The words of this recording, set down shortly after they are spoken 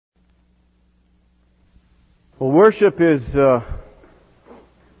Well, worship is a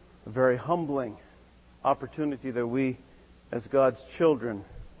very humbling opportunity that we, as God's children,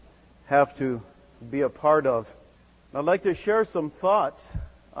 have to be a part of. I'd like to share some thoughts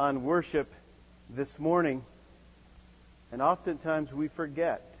on worship this morning. And oftentimes we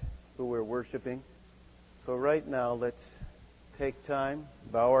forget who we're worshiping. So right now, let's take time,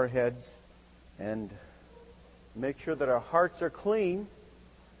 bow our heads, and make sure that our hearts are clean,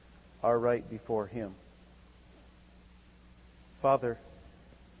 are right before Him. Father,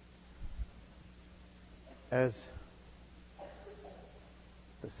 as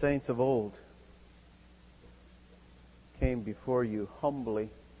the saints of old came before you humbly,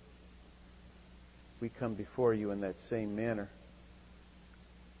 we come before you in that same manner.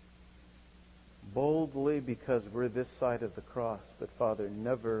 Boldly, because we're this side of the cross, but Father,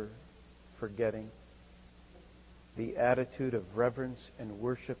 never forgetting the attitude of reverence and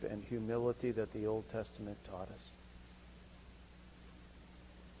worship and humility that the Old Testament taught us.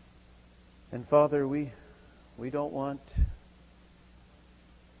 And Father, we don't want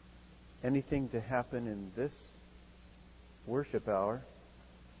anything to happen in this worship hour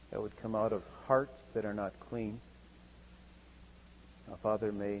that would come out of hearts that are not clean. Now,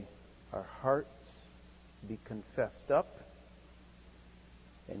 Father, may our hearts be confessed up,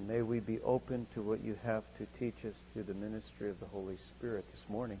 and may we be open to what you have to teach us through the ministry of the Holy Spirit this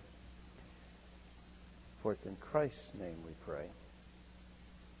morning. For it's in Christ's name we pray.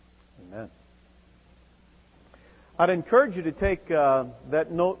 Amen. I'd encourage you to take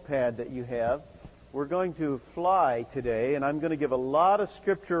that notepad that you have. We're going to fly today, and I'm going to give a lot of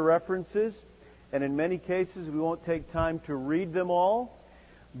scripture references, and in many cases we won't take time to read them all,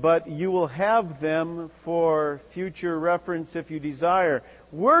 but you will have them for future reference if you desire.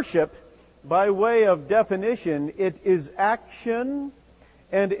 Worship, by way of definition, it is action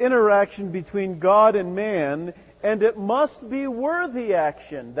and interaction between God and man, and it must be worthy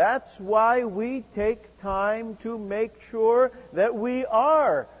action. That's why we take time to make sure that we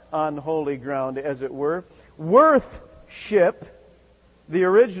are on holy ground, as it were. Worthship, the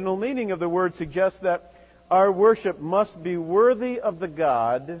original meaning of the word, suggests that our worship must be worthy of the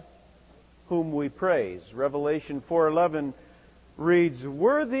God whom we praise. Revelation 4:11 reads,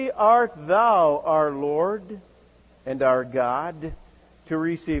 "Worthy art thou, our Lord and our God, to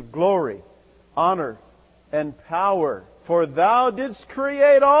receive glory, honor, and power. For thou didst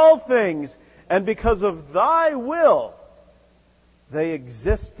create all things, and because of thy will they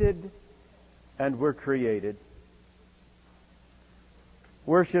existed and were created."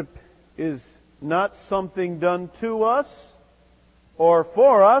 Worship is not something done to us or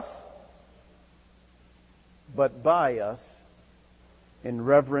for us, but by us in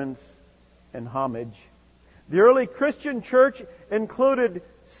reverence and homage. The early Christian church included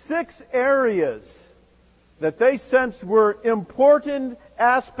 6 areas that they sensed were important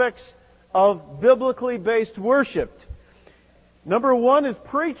aspects of biblically based worship. Number 1 is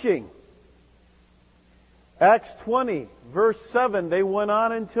preaching. Acts 20, verse 7, they went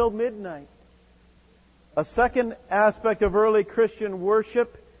on until midnight. A second aspect of early Christian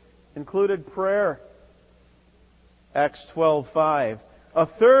worship included prayer. Acts 12:5. A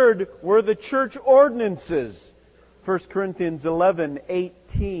third were the church ordinances. 1 Corinthians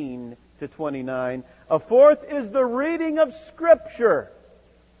 11:18 to 29. A fourth is the reading of Scripture.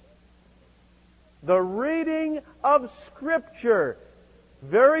 The reading of Scripture.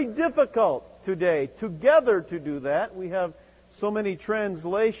 Very difficult today together to do that. We have so many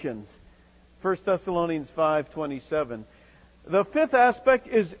translations. 1 Thessalonians 5:27. The fifth aspect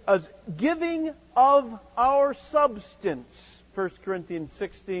is giving of our substance. 1 Corinthians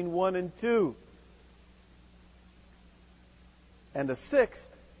 16:1 and 2. And the sixth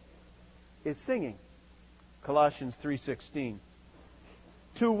is singing. Colossians 3:16.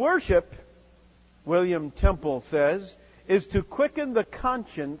 To worship, William Temple says, is to quicken the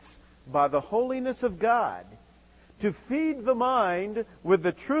conscience by the holiness of God, to feed the mind with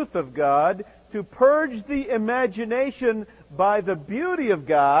the truth of God, to purge the imagination by the beauty of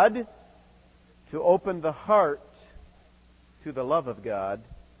God, to open the heart to the love of God,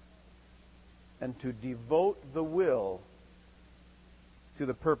 and to devote the will to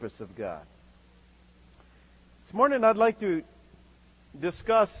the purpose of God. This morning I'd like to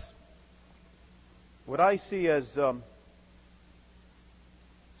discuss what I see as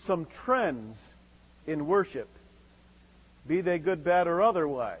some trends in worship, be they good, bad, or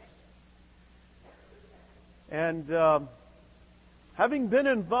otherwise. And having been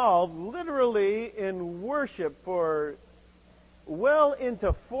involved literally in worship for well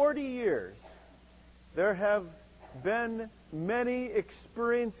into 40 years, there have been many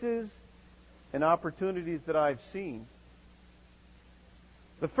experiences and opportunities that I've seen.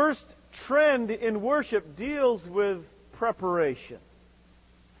 The first trend in worship deals with preparation.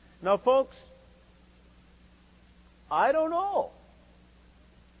 Now, folks, I don't know.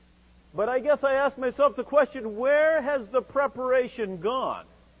 But I guess I ask myself the question, where has the preparation gone?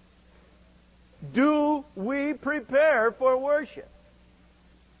 Do we prepare for worship?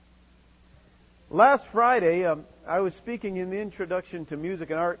 Last Friday, I was speaking in the introduction to music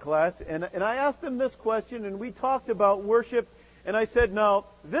and art class, and I asked them this question, and we talked about worship, and I said, now,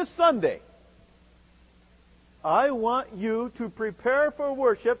 this Sunday, I want you to prepare for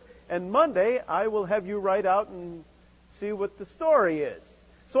worship, and Monday, I will have you write out and see what the story is.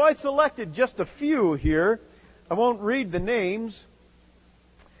 So I selected just a few here. I won't read the names,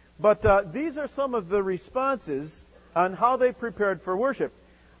 but these are some of the responses on how they prepared for worship.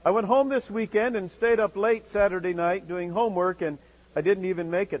 I went home this weekend and stayed up late Saturday night doing homework, and I didn't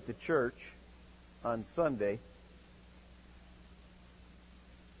even make it to church on Sunday.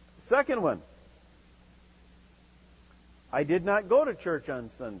 Second one, I did not go to church on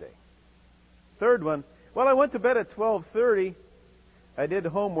Sunday. Third one, well, I went to bed at 12:30. I did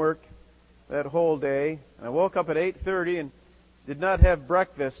homework that whole day, and I woke up at 8:30 and did not have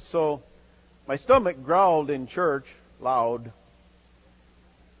breakfast, so my stomach growled in church loud.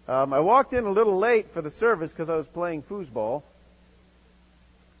 I walked in a little late for the service because I was playing foosball.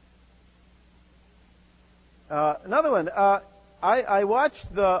 Another one, I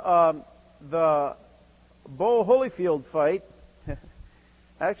watched the Bo Holyfield fight.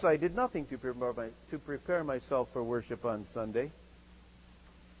 Actually, I did nothing to prepare myself for worship on Sunday.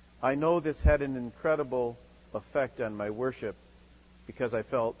 I know this had an incredible effect on my worship because I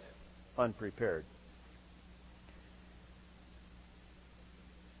felt unprepared.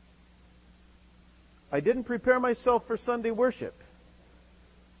 I didn't prepare myself for Sunday worship.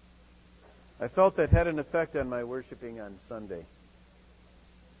 I felt that had an effect on my worshiping on Sunday.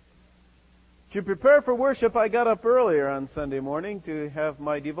 To prepare for worship, I got up earlier on Sunday morning to have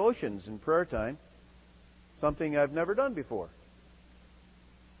my devotions and prayer time, something I've never done before.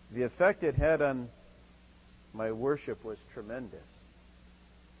 The effect it had on my worship was tremendous.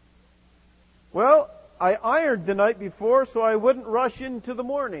 Well, I ironed the night before so I wouldn't rush into the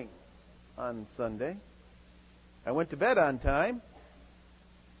morning on Sunday. I went to bed on time.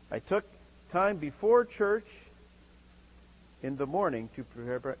 I took time before church in the morning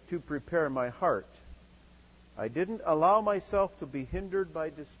to prepare my heart. I didn't allow myself to be hindered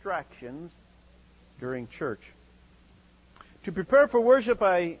by distractions during church. To prepare for worship,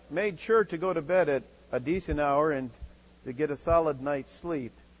 I made sure to go to bed at a decent hour and to get a solid night's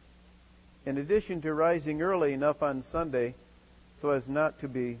sleep, in addition to rising early enough on Sunday so as not to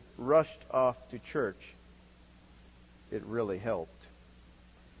be rushed off to church. It really helped.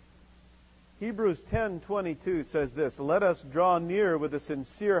 Hebrews 10:22 says this, "Let us draw near with a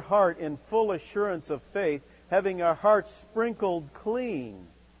sincere heart in full assurance of faith, having our hearts sprinkled clean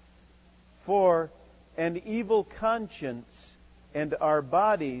for an evil conscience and our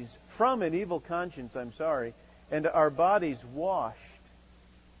bodies, from an evil conscience, and our bodies washed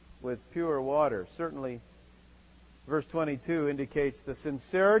with pure water." Certainly, verse 22 indicates the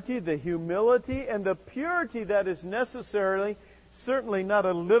sincerity, the humility, and the purity that is necessarily, certainly not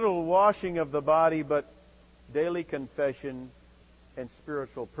a little washing of the body, but daily confession and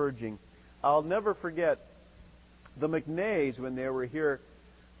spiritual purging. I'll never forget the McNays when they were here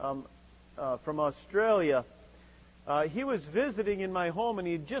from Australia. He was visiting in my home, and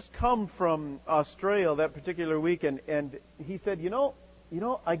he had just come from Australia that particular week, and he said, you know,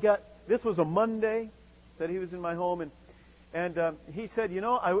 this was a Monday that he was in my home, and he said,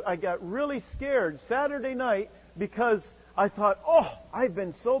 I got really scared Saturday night because I thought, I've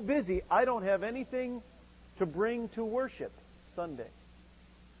been so busy, I don't have anything to bring to worship Sunday.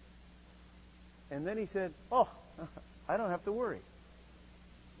 And then he said, I don't have to worry.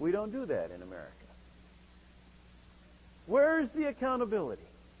 We don't do that in America. Where's the accountability?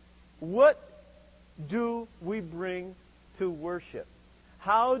 What do we bring to worship?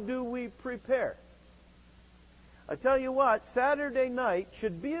 How do we prepare? I tell you what, Saturday night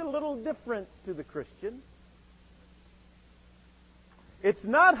should be a little different to the Christian. It's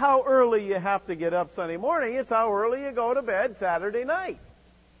not how early you have to get up Sunday morning. It's how early you go to bed Saturday night.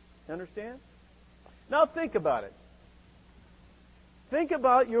 Understand? Now think about it. Think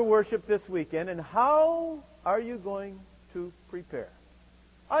about your worship this weekend and how are you going to prepare?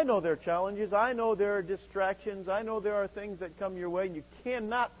 I know there are challenges. I know there are distractions. I know there are things that come your way and you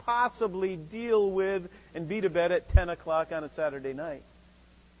cannot possibly deal with and be to bed at 10 o'clock on a Saturday night.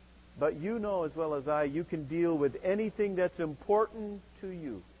 But you know as well as I, you can deal with anything that's important to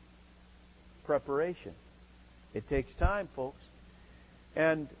you. preparation. It takes time, folks.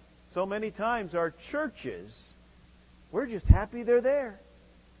 And so many times our churches, we're just happy they're there,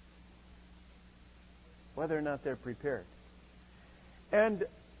 whether or not they're prepared. And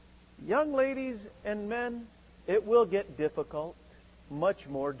young ladies and men, it will get difficult, much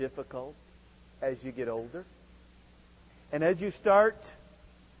more difficult as you get older. And as you start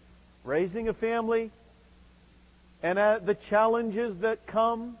raising a family and the challenges that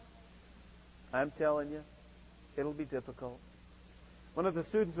come, I'm telling you, it'll be difficult. One of the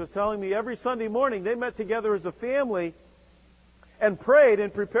students was telling me every Sunday morning they met together as a family and prayed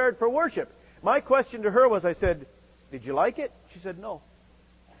and prepared for worship. My question to her was, I said, did you like it? She said, no.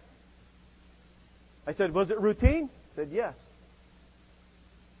 I said, was it routine? She said, yes.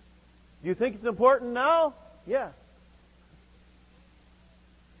 Do you think it's important now? Yes.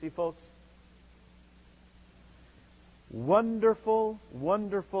 See, folks, wonderful,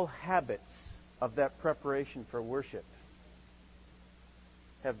 wonderful habits of that preparation for worship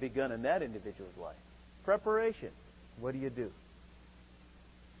have begun in that individual's life. Preparation. What do?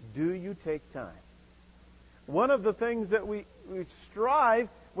 Do you take time? One of the things that we strive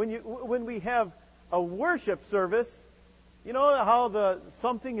when we have a worship service, you know how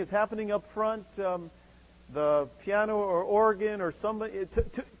something is happening up front, the piano or organ or somebody,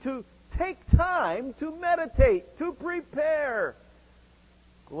 to take time to meditate, to prepare.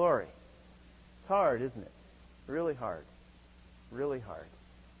 Glory. It's hard, isn't it? Really hard. Really hard.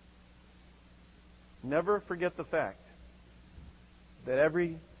 Never forget the fact that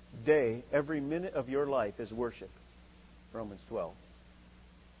every day, every minute of your life is worship. Romans 12.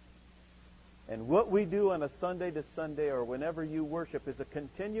 And what we do on a Sunday to Sunday or whenever you worship is a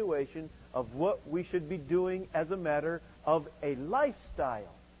continuation of what we should be doing as a matter of a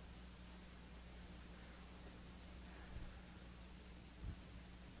lifestyle.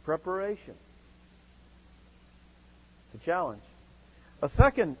 Preparation. It's a challenge. A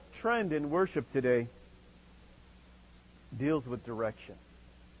second trend in worship today deals with direction.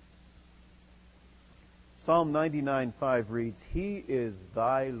 Psalm 99:5 reads, He is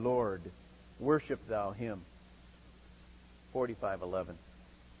thy Lord. Worship thou him. 45:11.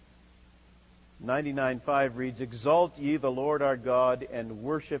 99:5 reads, Exalt ye the Lord our God, and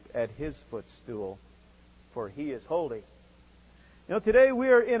worship at his footstool, for he is holy. You know, today we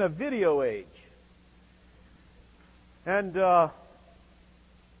are in a video age. And I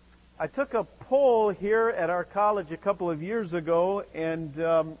took a poll here at our college a couple of years ago,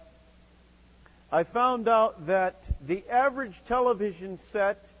 and I found out that the average television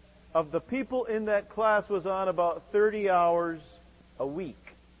set of the people in that class was on about 30 hours a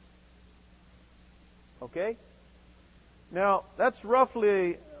week. Okay? Now, that's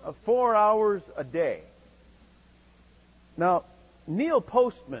roughly 4 hours a day. Now, Neil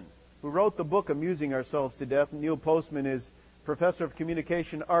Postman, who wrote the book Amusing Ourselves to Death, Neil Postman is professor of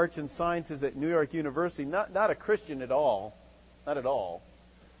communication arts and sciences at New York University, not a Christian at all. Not at all.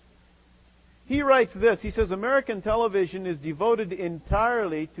 He writes this. He says, American television is devoted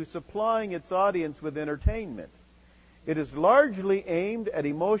entirely to supplying its audience with entertainment. It is largely aimed at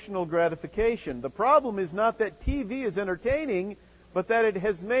emotional gratification. The problem is not that TV is entertaining, but that it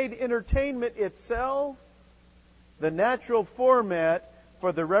has made entertainment itself the natural format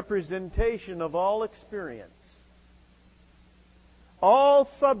for the representation of all experience. All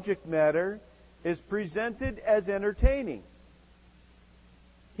subject matter is presented as entertaining.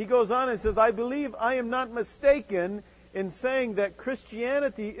 He goes on and says, I believe I am not mistaken in saying that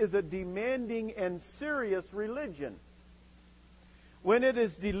Christianity is a demanding and serious religion. When it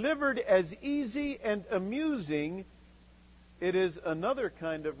is delivered as easy and amusing, it is another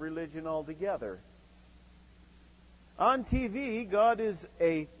kind of religion altogether. On TV, God is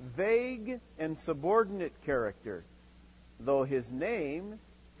a vague and subordinate character, though His name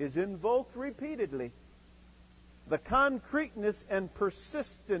is invoked repeatedly. The concreteness and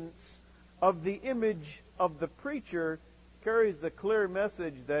persistence of the image of the preacher carries the clear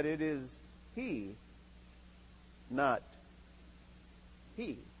message that it is He, not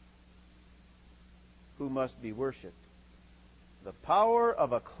He, who must be worshipped. The power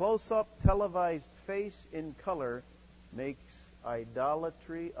of a close-up televised face in color makes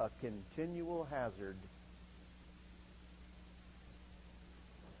idolatry a continual hazard.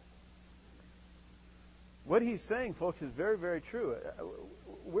 What he's saying, folks, is very, very true.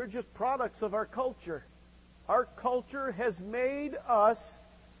 We're just products of our culture. Our culture has made us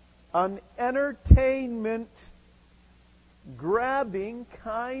an entertainment-grabbing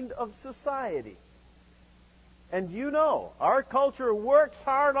kind of society. And you know, our culture works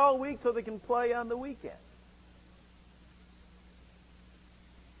hard all week so they can play on the weekend.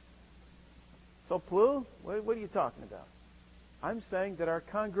 So, Plu, what are you talking about? I'm saying that our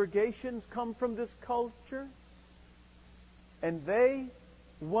congregations come from this culture, and they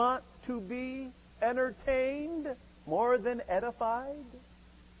want to be entertained more than edified.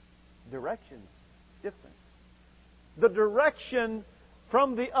 Direction's different. The direction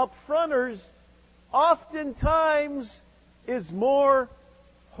from the upfronters oftentimes is more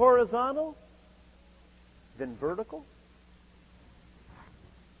horizontal than vertical.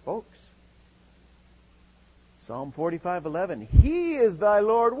 Folks, Psalm 45:11, He is thy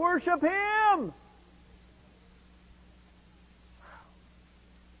Lord, worship Him!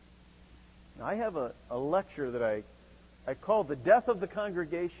 Now, I have a lecture that I call The Death of the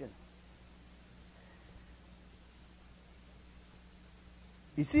Congregation.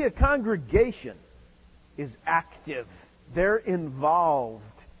 You see, a congregation is active. They're involved.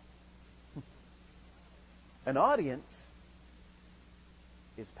 An audience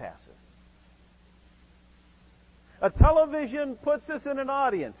is passive. A television puts us in an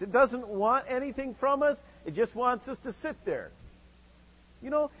audience. It doesn't want anything from us. It just wants us to sit there. You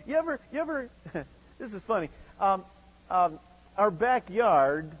know, you ever this is funny. Our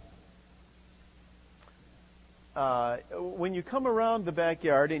backyard, when you come around the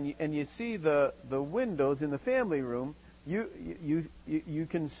backyard and you see the windows in the family room, you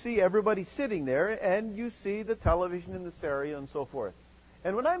can see everybody sitting there, and you see the television in this area and so forth.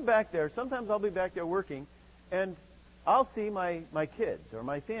 And when I'm back there, sometimes I'll be back there working, and I'll see my kids or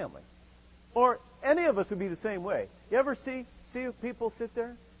my family. Or any of us would be the same way. You ever see people sit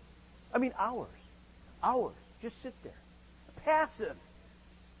there? I mean, hours. Just sit there. Passive.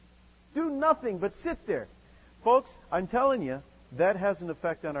 Do nothing but sit there. Folks, I'm telling you, that has an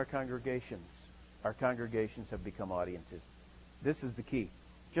effect on our congregations. Our congregations have become audiences. This is the key.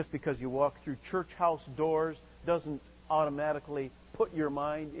 Just because you walk through church house doors doesn't automatically put your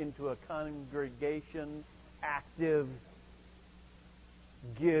mind into a congregation, active,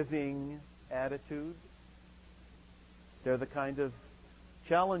 giving attitude. They're the kind of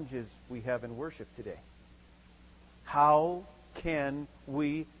challenges we have in worship today. How can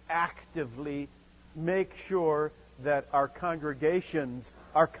we actively make sure that our congregations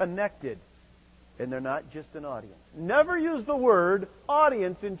are connected and they're not just an audience? Never use the word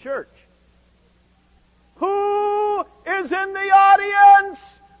audience in church. Who is in the audience?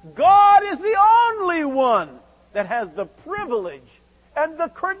 God is the only one that has the privilege and the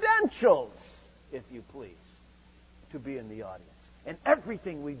credentials, if you please, to be in the audience. And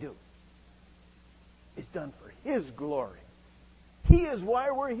everything we do is done for His glory. He is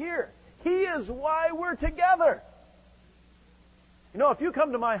why we're here. He is why we're together. You know, if you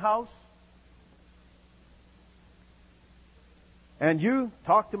come to my house and you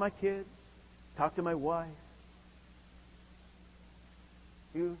talk to my kids, talk to my wife,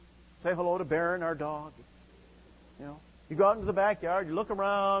 you say hello to Baron, our dog, you know, you go out into the backyard, you look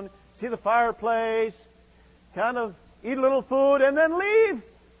around, see the fireplace, kind of eat a little food, and then leave.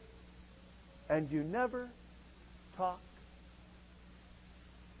 And you never talk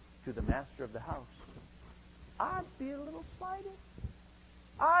to the master of the house. I'd be a little slighted.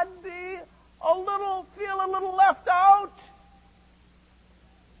 I'd feel a little left out.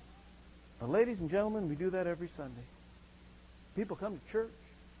 But ladies and gentlemen, we do that every Sunday. People come to church.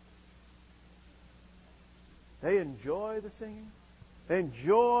 They enjoy the singing. They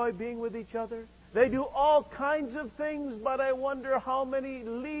enjoy being with each other. They do all kinds of things, but I wonder how many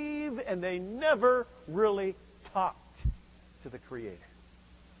leave and they never really talked to the Creator.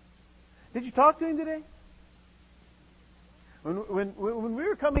 Did you talk to Him today? When we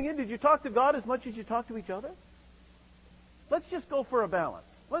were coming in, did you talk to God as much as you talked to each other? Let's just go for a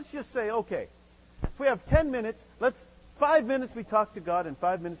balance. Let's just say, okay, if we have 10 minutes, 5 minutes we talk to God and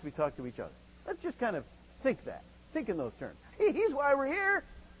 5 minutes we talk to each other. Let's just kind of think in those terms. He's why we're here.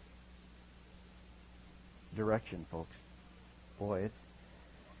 Direction, folks. Boy,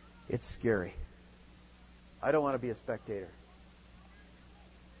 it's scary. I don't want to be a spectator.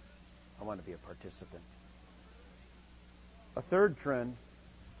 I want to be a participant. A third trend,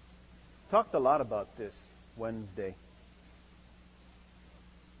 talked a lot about this Wednesday.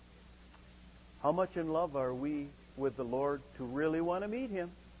 How much in love are we with the Lord to really want to meet Him?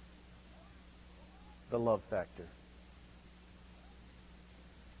 The love factor.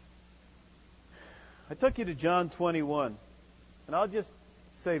 I took you to John 21, and I'll just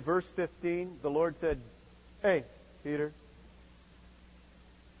say verse 15. The Lord said, "Hey, Peter,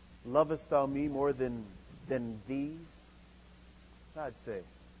 lovest thou me more than these?" I'd say,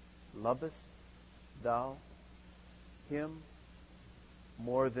 lovest thou Him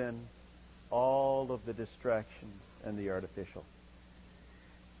more than all of the distractions and the artificial?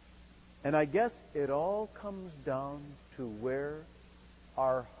 And I guess it all comes down to where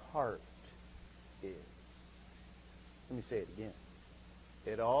our heart is. Let me say it again.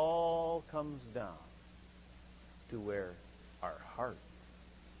 It all comes down to where our heart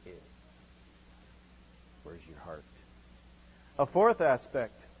is. Where's your heart? A fourth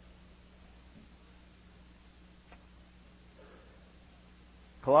aspect.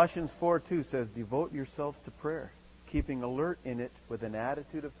 Colossians 4:2 says, devote yourselves to prayer, keeping alert in it with an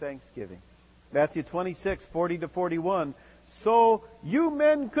attitude of thanksgiving. Matthew 26:40-41. So you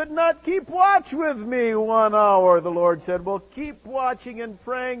men could not keep watch with me 1 hour, the Lord said. Well, keep watching and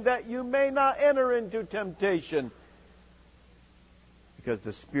praying that you may not enter into temptation. Because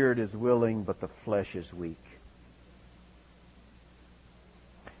the spirit is willing, but the flesh is weak.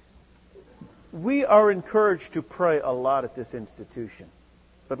 We are encouraged to pray a lot at this institution.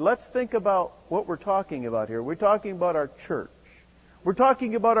 But let's think about what we're talking about here. We're talking about our church. We're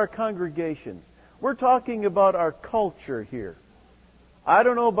talking about our congregations. We're talking about our culture here. I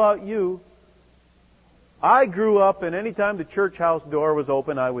don't know about you. I grew up, and any time the church house door was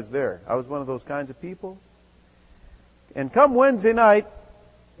open, I was there. I was one of those kinds of people. And come Wednesday night,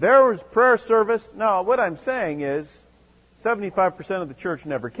 there was prayer service. Now, what I'm saying is 75% of the church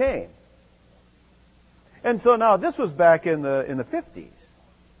never came. And so now, this was back in the 50s.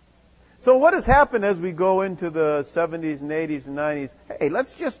 So what has happened as we go into the 70s and 80s and 90s? Hey,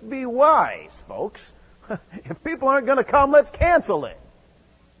 let's just be wise, folks. If people aren't going to come, let's cancel it.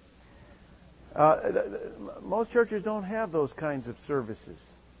 Most churches don't have those kinds of services.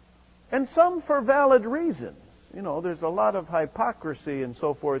 And some for valid reasons. You know, there's a lot of hypocrisy and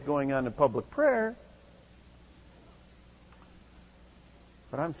so forth going on in public prayer.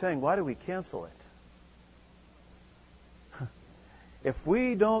 But I'm saying, why do we cancel it? If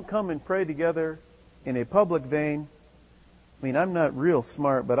we don't come and pray together in a public vein, I mean, I'm not real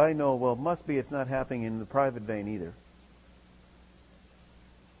smart, but I know, well, must be it's not happening in the private vein either.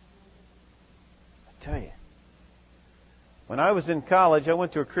 I tell you, when I was in college, I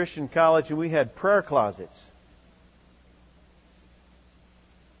went to a Christian college and we had prayer closets.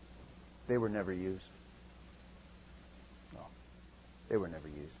 They were never used. No, they were never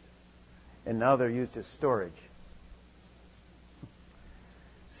used. And now they're used as storage.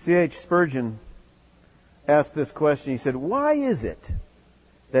 C.H. Spurgeon asked this question. He said, why is it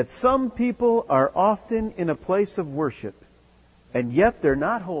that some people are often in a place of worship and yet they're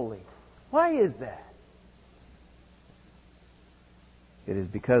not holy? Why is that? It is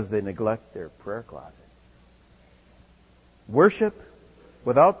because they neglect their prayer closets. Worship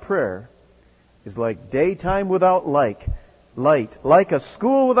without prayer is like daytime without light, like a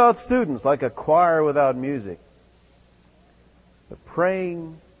school without students, like a choir without music. The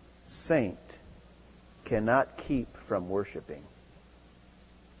praying saint cannot keep from worshiping.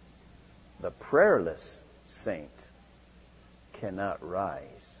 The prayerless saint cannot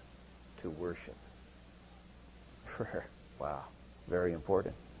rise to worship. Prayer. Wow. Very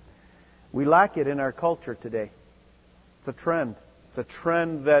important. We lack it in our culture today. It's a trend. It's a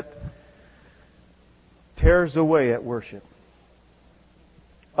trend that tears away at worship.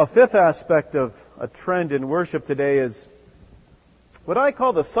 A fifth aspect of a trend in worship today is what I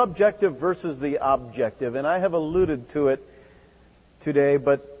call the subjective versus the objective. And I have alluded to it today,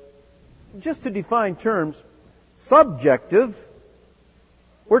 but just to define terms, subjective,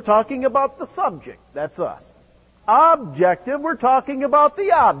 we're talking about the subject. That's us. Objective, we're talking about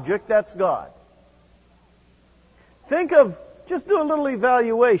the object. That's God. Just do a little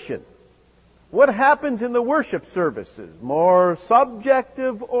evaluation. What happens in the worship services? More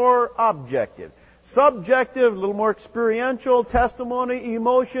subjective or objective? Subjective, a little more experiential, testimony,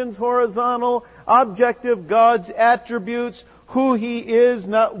 emotions, horizontal. Objective, God's attributes, who He is,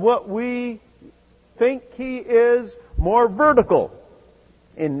 not what we think He is. More vertical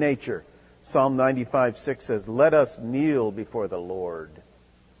in nature. Psalm 95:6 says, let us kneel before the Lord,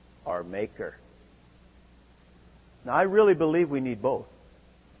 our Maker. Now, I really believe we need both.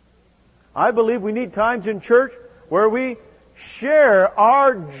 I believe we need times in church where we share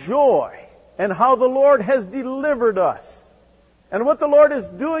our joy and how the Lord has delivered us. And what the Lord is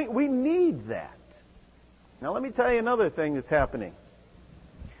doing, we need that. Now let me tell you another thing that's happening.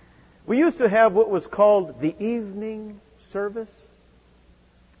 We used to have what was called the evening service.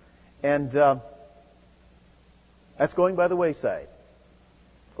 And that's going by the wayside.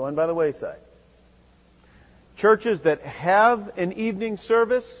 Going by the wayside. Churches that have an evening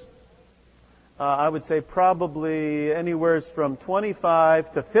service, I would say probably anywhere from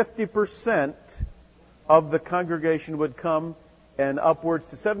 25 to 50% of the congregation would come, and upwards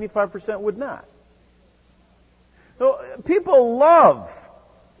to 75% would not. So people love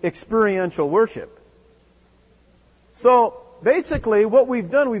experiential worship. So basically what we've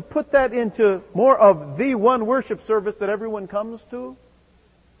done, we've put that into more of the one worship service that everyone comes to.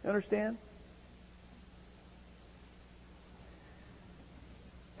 You understand?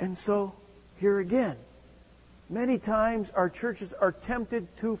 And so, here again, many times our churches are tempted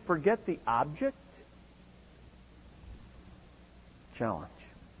to forget the object. Challenge.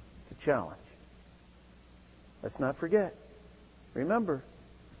 It's a challenge. Let's not forget. Remember,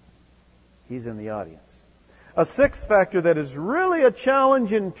 He's in the audience. A sixth factor that is really a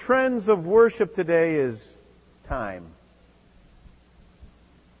challenge in trends of worship today is time.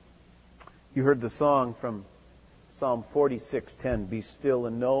 You heard the song from Psalm 46:10, "Be still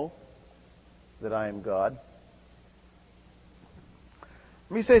and know that I am God."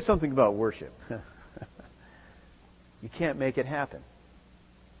 Let me say something about worship. You can't make it happen.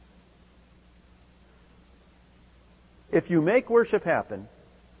 If you make worship happen,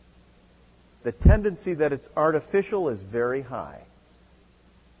 the tendency that it's artificial is very high.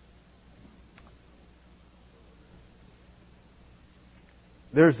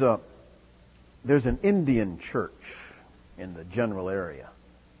 There's an Indian church in the general area.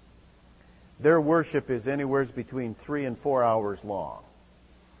 Their worship is anywhere between 3 and 4 hours long.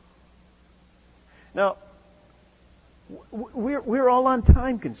 Now, we're all on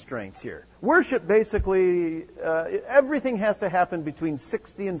time constraints here. Worship basically, everything has to happen between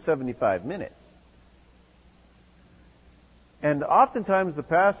 60 and 75 minutes. And oftentimes the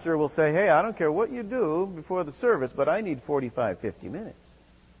pastor will say, "Hey, I don't care what you do before the service, but I need 45, 50 minutes.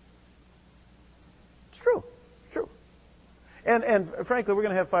 It's true. It's true. And frankly, we're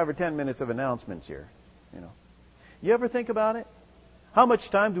going to have 5 or 10 minutes of announcements here. You ever think about it? How much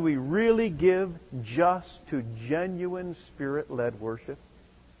time do we really give just to genuine Spirit-led worship?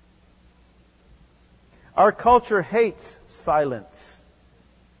 Our culture hates silence.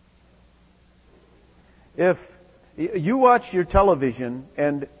 If you watch your television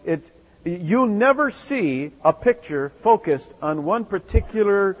and you'll never see a picture focused on one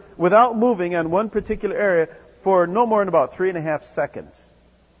particular, without moving on one particular area for no more than about 3.5 seconds.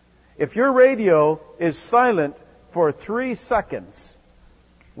 If your radio is silent for 3 seconds,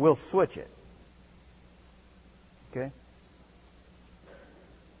 we'll switch it. Okay?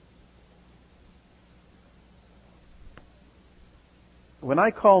 When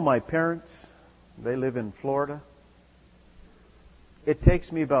I call my parents, they live in Florida, it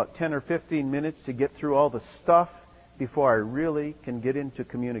takes me about 10 or 15 minutes to get through all the stuff before I really can get into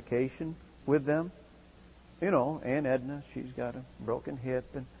communication with them. Aunt Edna, she's got a broken hip,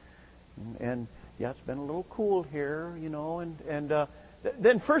 and yeah, it's been a little cool here, and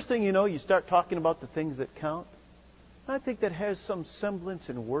then first thing you know, you start talking about the things that count. I think that has some semblance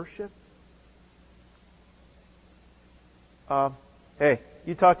in worship. Hey,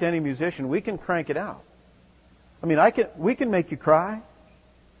 you talk to any musician, we can crank it out. I mean, we can make you cry.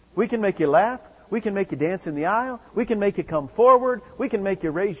 We can make you laugh. We can make you dance in the aisle. We can make you come forward. We can make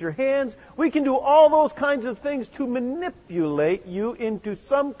you raise your hands. We can do all those kinds of things to manipulate you into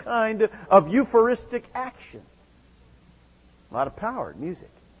some kind of euphoristic action. A lot of power in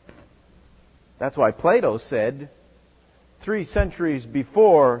music. That's why Plato said, 3 centuries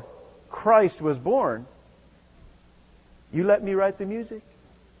before Christ was born, "You let me write the music.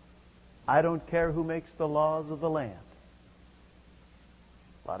 I don't care who makes the laws of the land."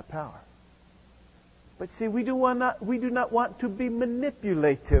 A lot of power. But see, we do not want to be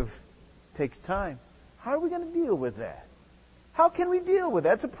manipulative. It takes time. How are we going to deal with that? How can we deal with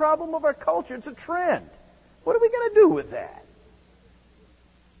that? It's a problem of our culture. It's a trend. What are we going to do with that?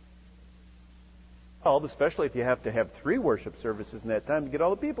 Well, especially if you have to have 3 worship services in that time to get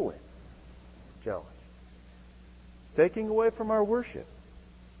all the people in. Challenge. It's taking away from our worship.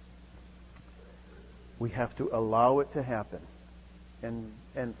 We have to allow it to happen.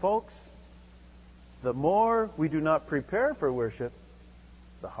 And folks, the more we do not prepare for worship,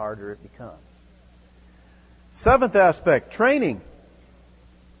 the harder it becomes. 7th aspect, training.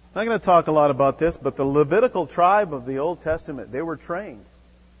 I'm not going to talk a lot about this, but the Levitical tribe of the Old Testament, they were trained.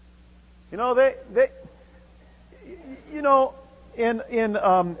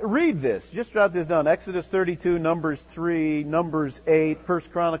 Read this. Just jot this down. Exodus 32, Numbers 3, Numbers 8,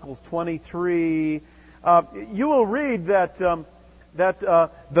 1 Chronicles 23. You will read that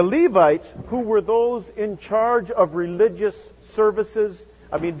the Levites, who were those in charge of religious services,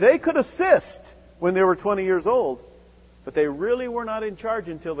 they could assist when they were 20 years old, but they really were not in charge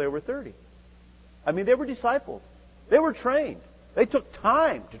until they were 30. They were discipled. They were trained. They took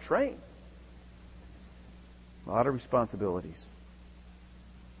time to train. A lot of responsibilities.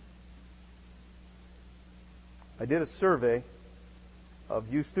 I did a survey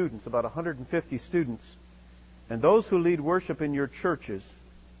of you students, about 150 students, and those who lead worship in your churches,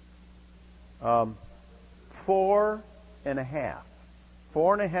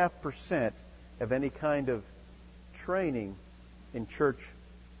 4.5% of any kind of training in church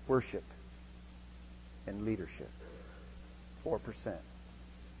worship and leadership. 4%.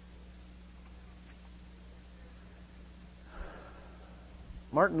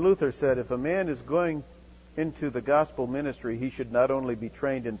 Martin Luther said, if a man is going into the gospel ministry, he should not only be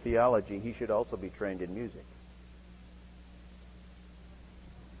trained in theology, he should also be trained in music.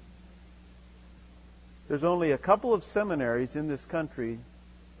 There's only a couple of seminaries in this country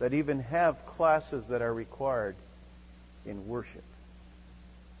that even have classes that are required in worship.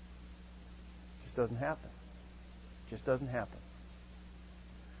 It just doesn't happen. It just doesn't happen.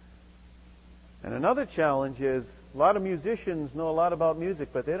 And another challenge is a lot of musicians know a lot about music,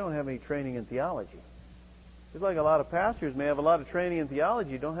 but they don't have any training in theology. Just like a lot of pastors may have a lot of training in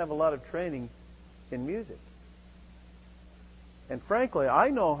theology, don't have a lot of training in music. And frankly,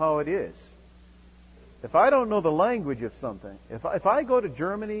 I know how it is. If I don't know the language of something, if I go to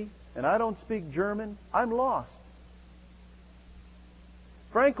Germany and I don't speak German, I'm lost.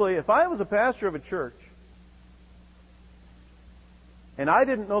 Frankly, if I was a pastor of a church and I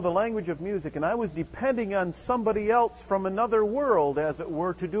didn't know the language of music and I was depending on somebody else from another world, as it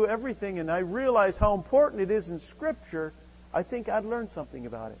were, to do everything, and I realized how important it is in Scripture, I think I'd learn something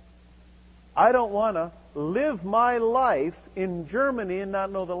about it. I don't want to live my life in Germany and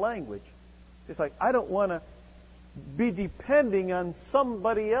not know the language. It's like I don't want to be depending on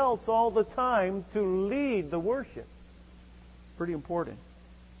somebody else all the time to lead the worship. Pretty important.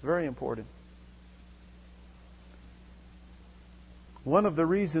 Very important. One of the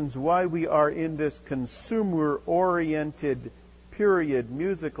reasons why we are in this consumer-oriented period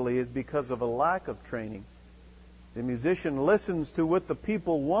musically is because of a lack of training. The musician listens to what the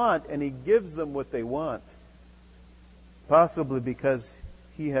people want and he gives them what they want. Possibly because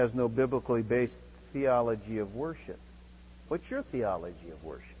he has no biblically based theology of worship. What's your theology of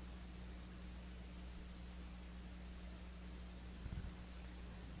worship?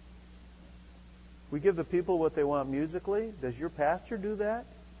 We give the people what they want musically. Does your pastor do that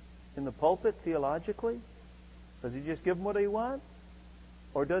in the pulpit theologically? Does he just give them what they want?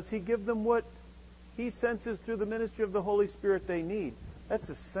 Or does he give them what he senses through the ministry of the Holy Spirit they need? That's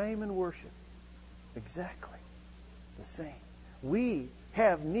the same in worship. Exactly the same. We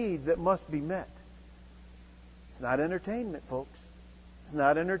have needs that must be met. It's not entertainment, folks. It's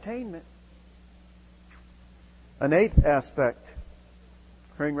not entertainment. An eighth aspect,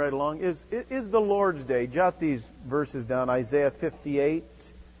 hurrying right along, is the Lord's Day. Jot these verses down. Isaiah 58,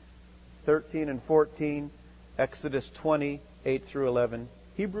 13 and 14, Exodus 20, 8 through 11,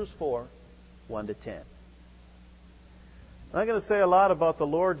 Hebrews 4, 1 to 10. I'm not going to say a lot about the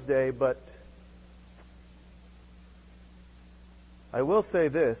Lord's Day, but I will say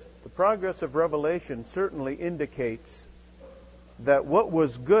this. The progress of Revelation certainly indicates that what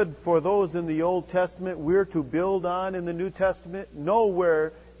was good for those in the Old Testament, we're to build on in the New Testament.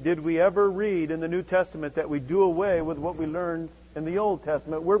 Nowhere did we ever read in the New Testament that we do away with what we learned in the Old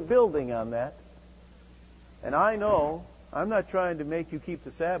Testament. We're building on that. And I know, I'm not trying to make you keep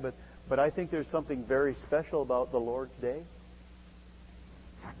the Sabbath, but I think there's something very special about the Lord's Day.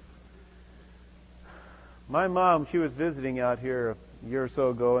 My mom, she was visiting out here a year or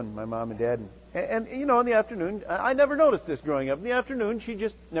so ago, and my mom and dad, and you know, in the afternoon, I never noticed this growing up. In the afternoon, she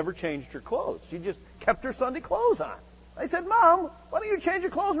just never changed her clothes. She just kept her Sunday clothes on. I said, Mom, why don't you change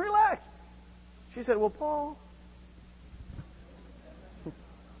your clothes and relax? She said, well, Paul,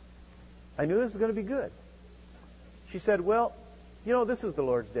 I knew this was going to be good. She said, well, you know, this is the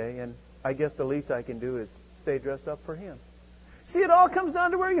Lord's Day, and I guess the least I can do is stay dressed up for Him. See, it all comes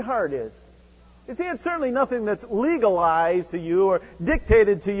down to where your heart is. You see, it's certainly nothing that's legalized to you or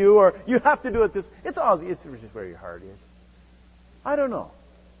dictated to you or you have to do it this. It's just where your heart is. I don't know.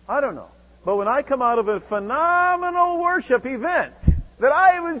 But when I come out of a phenomenal worship event that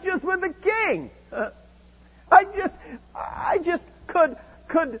I was just with the King, I just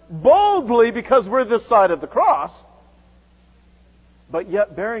could boldly, because we're this side of the cross, but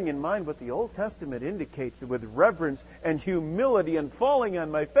yet bearing in mind what the Old Testament indicates with reverence and humility and falling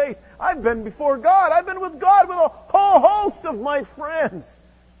on my face. I've been before God. I've been with God with a whole host of my friends.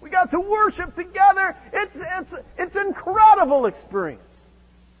 We got to worship together. It's an incredible experience.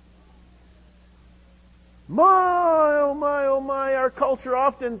 My, oh my, oh my, our culture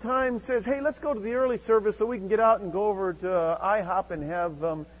oftentimes says, hey, let's go to the early service so we can get out and go over to IHOP and have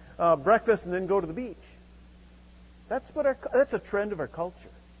breakfast and then go to the beach. That's a trend of our culture.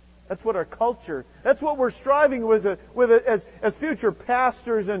 That's what our culture, that's what we're striving with as future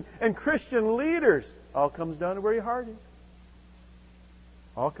pastors and Christian leaders. All comes down to where your heart is.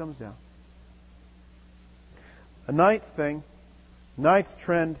 All comes down. A ninth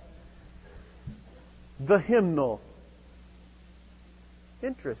trend, the hymnal.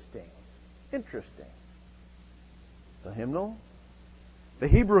 Interesting. The hymnal. The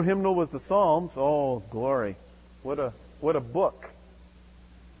Hebrew hymnal was the Psalms. Oh, glory. What a book.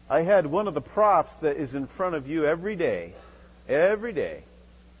 I had one of the profs that is in front of you every day,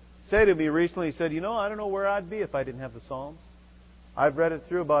 say to me recently, he said, I don't know where I'd be if I didn't have the Psalms. I've read it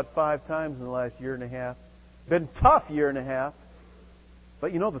through about 5 times in the last year and a half. Been a tough year and a half.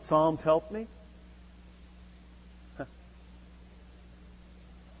 But the Psalms helped me.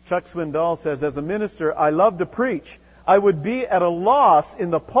 Chuck Swindoll says, as a minister, I love to preach. I would be at a loss in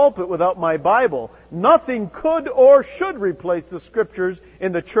the pulpit without my Bible. Nothing could or should replace the Scriptures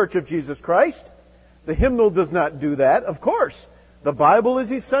in the Church of Jesus Christ. The hymnal does not do that, of course. The Bible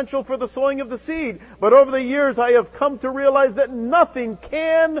is essential for the sowing of the seed. But over the years, I have come to realize that nothing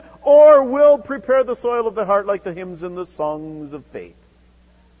can or will prepare the soil of the heart like the hymns and the songs of faith.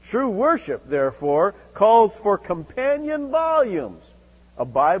 True worship, therefore, calls for companion volumes, a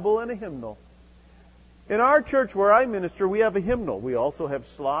Bible and a hymnal. In our church where I minister, we have a hymnal. We also have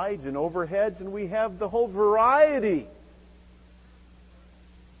slides and overheads, and we have the whole variety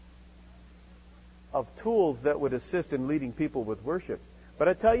of tools that would assist in leading people with worship. But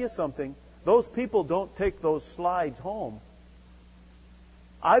I tell you something, those people don't take those slides home.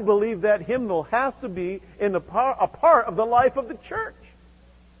 I believe that hymnal has to be a part of the life of the church.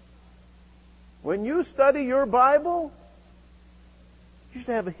 When you study your Bible, you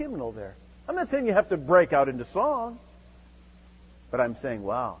should have a hymnal there. I'm not saying you have to break out into song, but I'm saying,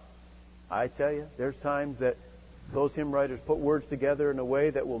 wow, I tell you, there's times that those hymn writers put words together in a way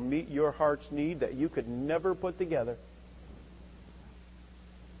that will meet your heart's need that you could never put together.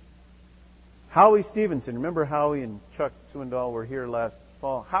 Howie Stevenson, remember Howie and Chuck Swindoll were here last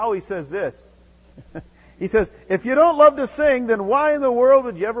fall. Howie says this. He says, if you don't love to sing, then why in the world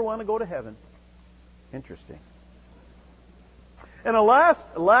would you ever want to go to heaven? Interesting. And a last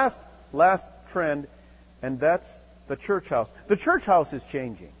trend, and that's the church house. The church house is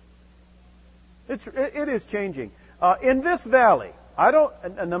changing. It is changing. In this valley,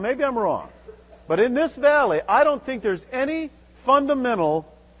 now maybe I'm wrong, but in this valley, I don't think there's any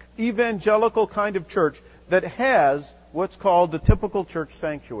fundamental evangelical kind of church that has what's called the typical church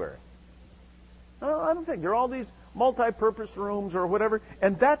sanctuary. I don't think. There are all these multi-purpose rooms or whatever,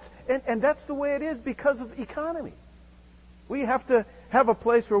 and that's the way it is because of economy. We have to have a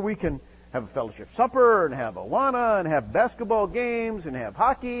place where we can have a fellowship supper and have Awana and have basketball games and have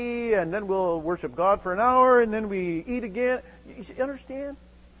hockey, and then we'll worship God for an hour and then we eat again. You understand?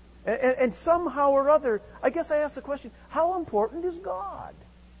 And somehow or other, I guess I ask the question, how important is God?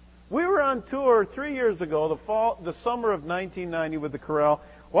 We were on tour 3 years ago, the summer of 1990 with the chorale,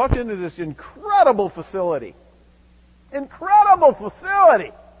 walked into this incredible facility. Incredible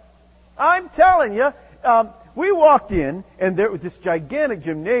facility! I'm telling you, we walked in, and there was this gigantic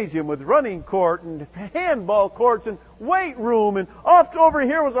gymnasium with running court and handball courts and weight room, and off over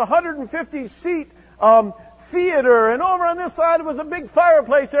here was a 150-seat theater, and over on this side was a big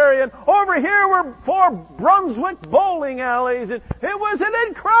fireplace area, and over here were 4 Brunswick bowling alleys, and it was an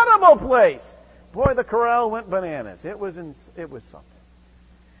incredible place. Boy, the chorale went bananas. It was something.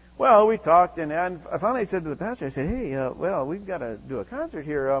 Well, we talked, and I finally said to the pastor, I said, hey, we've got to do a concert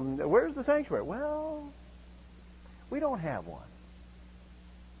here. Where's the sanctuary? Well, we don't have one.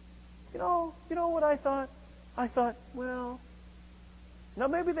 You know what I thought? I thought, well, now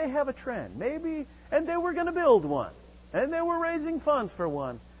maybe they have a trend. Maybe, and they were going to build one. And they were raising funds for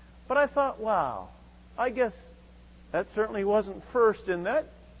one. But I thought, wow, I guess that certainly wasn't first in that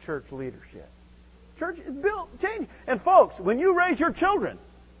church leadership. Church is built, change. And folks, when you raise your children,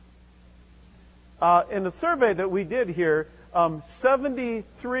 in the survey that we did here,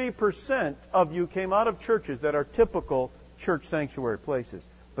 73% of you came out of churches that are typical church sanctuary places.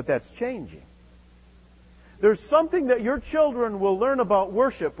 But that's changing. There's something that your children will learn about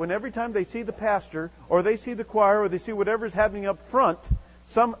worship when every time they see the pastor or they see the choir or they see whatever's happening up front,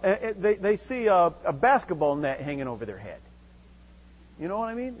 they see a basketball net hanging over their head. You know what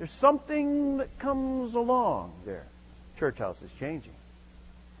I mean? There's something that comes along there. Church house is changing.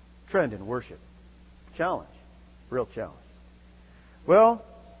 Trend in worship. Challenge. Real challenge. Well,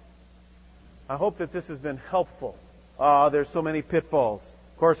 I hope that this has been helpful. There's so many pitfalls.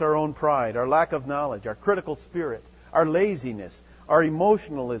 Of course, our own pride, our lack of knowledge, our critical spirit, our laziness, our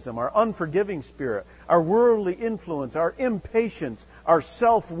emotionalism, our unforgiving spirit, our worldly influence, our impatience, our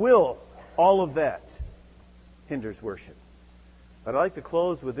self-will, all of that hinders worship. But I'd like to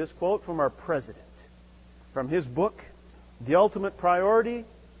close with this quote from our president. From his book, The Ultimate Priority,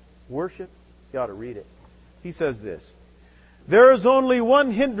 Worship. You ought to read it. He says this: "There is only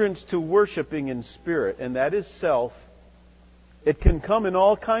one hindrance to worshiping in spirit, and that is self. It can come in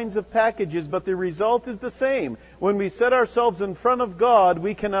all kinds of packages, but the result is the same. When we set ourselves in front of God,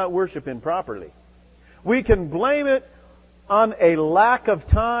 we cannot worship Him properly. We can blame it on a lack of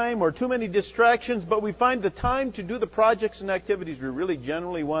time or too many distractions, but we find the time to do the projects and activities we really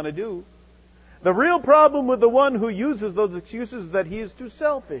generally want to do. The real problem with the one who uses those excuses is that he is too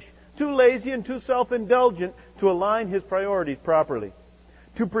selfish, too lazy, and too self-indulgent to align his priorities properly.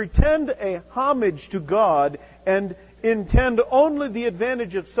 To pretend a homage to God and intend only the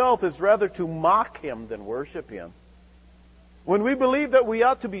advantage of self is rather to mock Him than worship Him. When we believe that we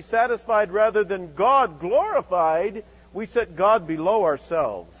ought to be satisfied rather than God glorified, we set God below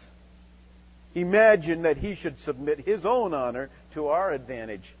ourselves. Imagine that He should submit His own honor to our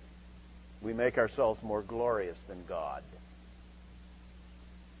advantage. We make ourselves more glorious than God.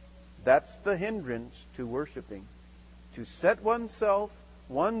 That's the hindrance to worshiping. To set oneself,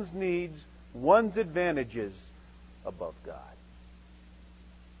 one's needs, one's advantages above God.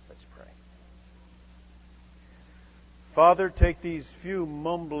 Let's pray. Father, take these few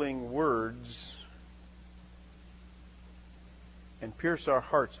mumbling words and pierce our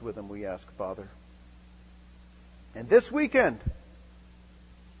hearts with them, we ask, Father. And this weekend,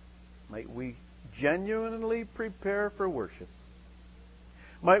 might we genuinely prepare for worship.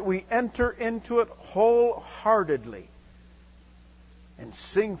 Might we enter into it wholeheartedly and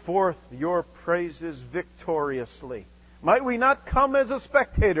sing forth Your praises victoriously. Might we not come as a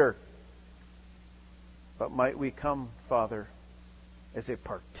spectator, but might we come, Father, as a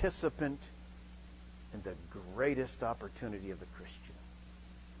participant in the greatest opportunity of the Christian.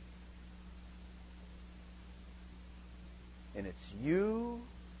 And it's You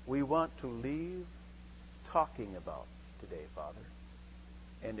we want to leave talking about today, Father.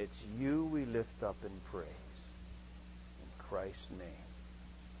 And it's You we lift up in praise. In Christ's name.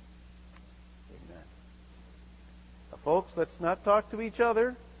 Amen. Now, folks, let's not talk to each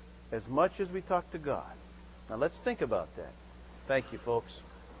other as much as we talk to God. Now, let's think about that. Thank you, folks.